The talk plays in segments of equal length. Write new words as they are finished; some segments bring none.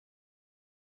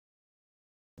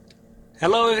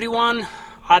Hello everyone,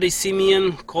 Adi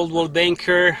Simeon, Coldwell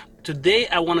Banker. Today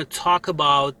I want to talk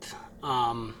about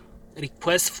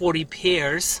requests for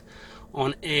repairs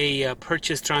on a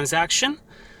purchase transaction.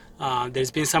 There's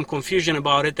been some confusion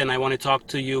about it and I want to talk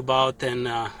to you about and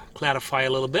clarify a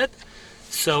little bit.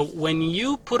 So when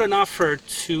you put an offer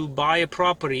to buy a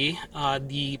property,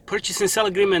 the purchase and sale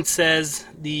agreement says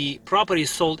the property is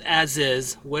sold as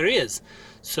is, where is.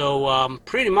 So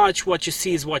pretty much what you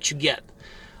see is what you get.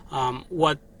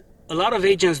 What a lot of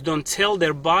agents don't tell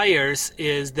their buyers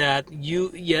is that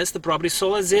yes, the property is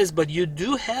sold as is, but you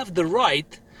do have the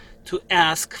right to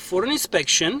ask for an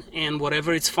inspection, and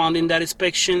whatever it's found in that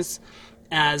inspections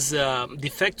as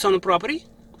defects on the property,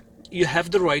 you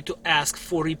have the right to ask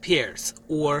for repairs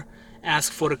or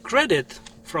ask for a credit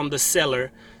from the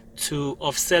seller to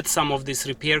offset some of these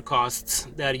repair costs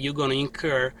that you're going to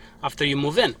incur after you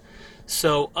move in.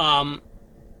 So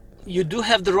you do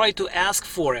have the right to ask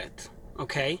for it,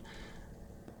 okay?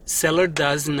 Seller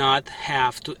does not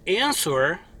have to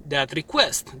answer that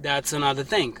request. That's another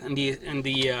thing. In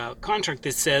the contract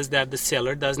it says that the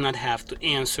seller does not have to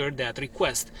answer that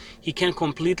request. He can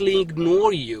completely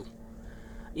ignore you.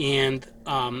 And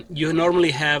you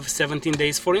normally have 17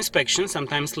 days for inspection,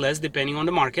 sometimes less depending on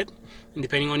the market and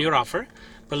depending on your offer.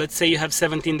 But let's say you have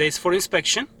 17 days for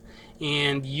inspection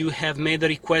and you have made a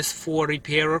request for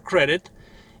repair or credit,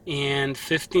 and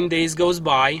 15 days goes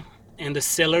by and the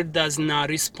seller does not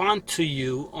respond to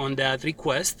you on that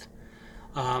request.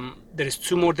 There is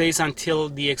 2 more days until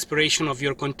the expiration of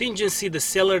your contingency. The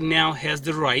seller now has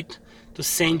the right to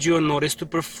send you a notice to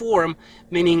perform,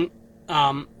 meaning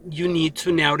you need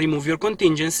to now remove your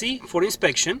contingency for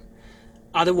inspection.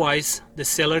 Otherwise, the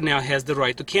seller now has the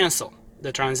right to cancel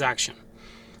the transaction.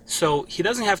 So he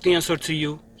doesn't have to answer to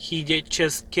you. He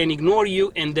just can ignore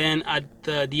you, and then at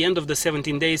the end of the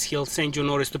 17 days, he'll send you a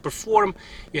notice to perform.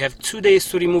 You have 2 days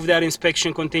to remove that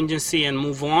inspection contingency and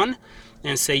move on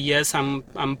and say, yes, I'm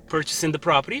purchasing the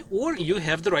property, or you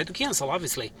have the right to cancel,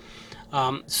 obviously.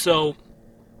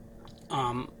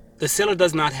 The seller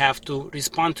does not have to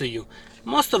respond to you.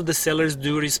 Most of the sellers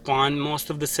do respond. Most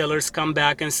of the sellers come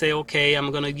back and say, okay, I'm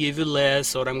going to give you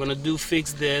less, or I'm going to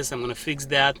fix this, I'm going to fix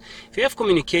that. If you have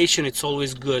communication, it's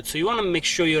always good. So you want to make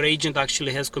sure your agent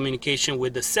actually has communication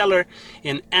with the seller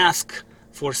and ask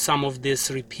for some of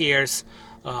these repairs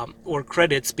or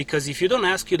credits, because if you don't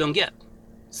ask, you don't get.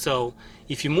 So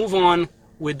if you move on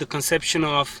with the conception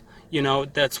of,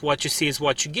 that's what you see is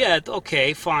what you get,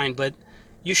 okay, fine, but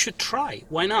you should try.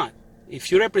 Why not? If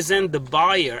you represent the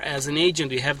buyer as an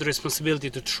agent, you have the responsibility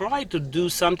to try to do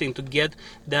something to get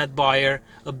that buyer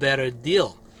a better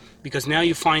deal. Because now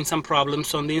you find some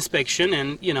problems on the inspection,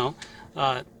 and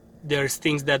there's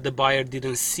things that the buyer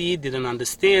didn't see, didn't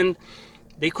understand.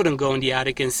 They couldn't go in the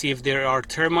attic and see if there are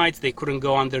termites. They couldn't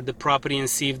go under the property and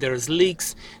see if there's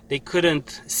leaks. They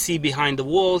couldn't see behind the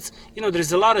walls.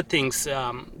 There's a lot of things.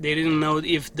 They didn't know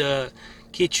if the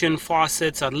kitchen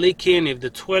faucets are leaking, if the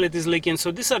toilet is leaking.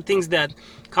 So these are things that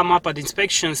come up at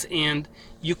inspections, and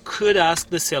you could ask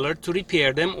the seller to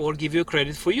repair them or give you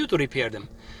credit for you to repair them.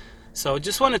 So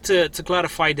just wanted to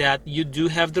clarify that you do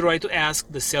have the right to ask.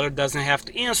 The seller doesn't have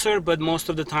to answer, but most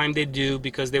of the time they do,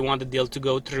 because they want the deal to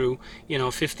go through.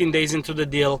 15 days into the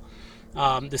deal,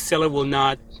 the seller will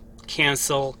not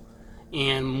cancel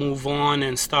and move on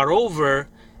and start over.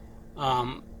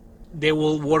 They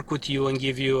will work with you and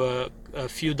give you a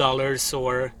few dollars,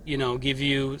 or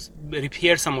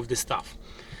repair some of this stuff.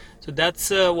 So that's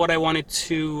what I wanted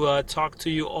to talk to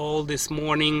you all this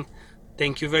morning.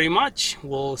 Thank you very much.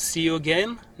 We'll see you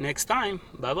again next time.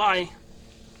 Bye bye.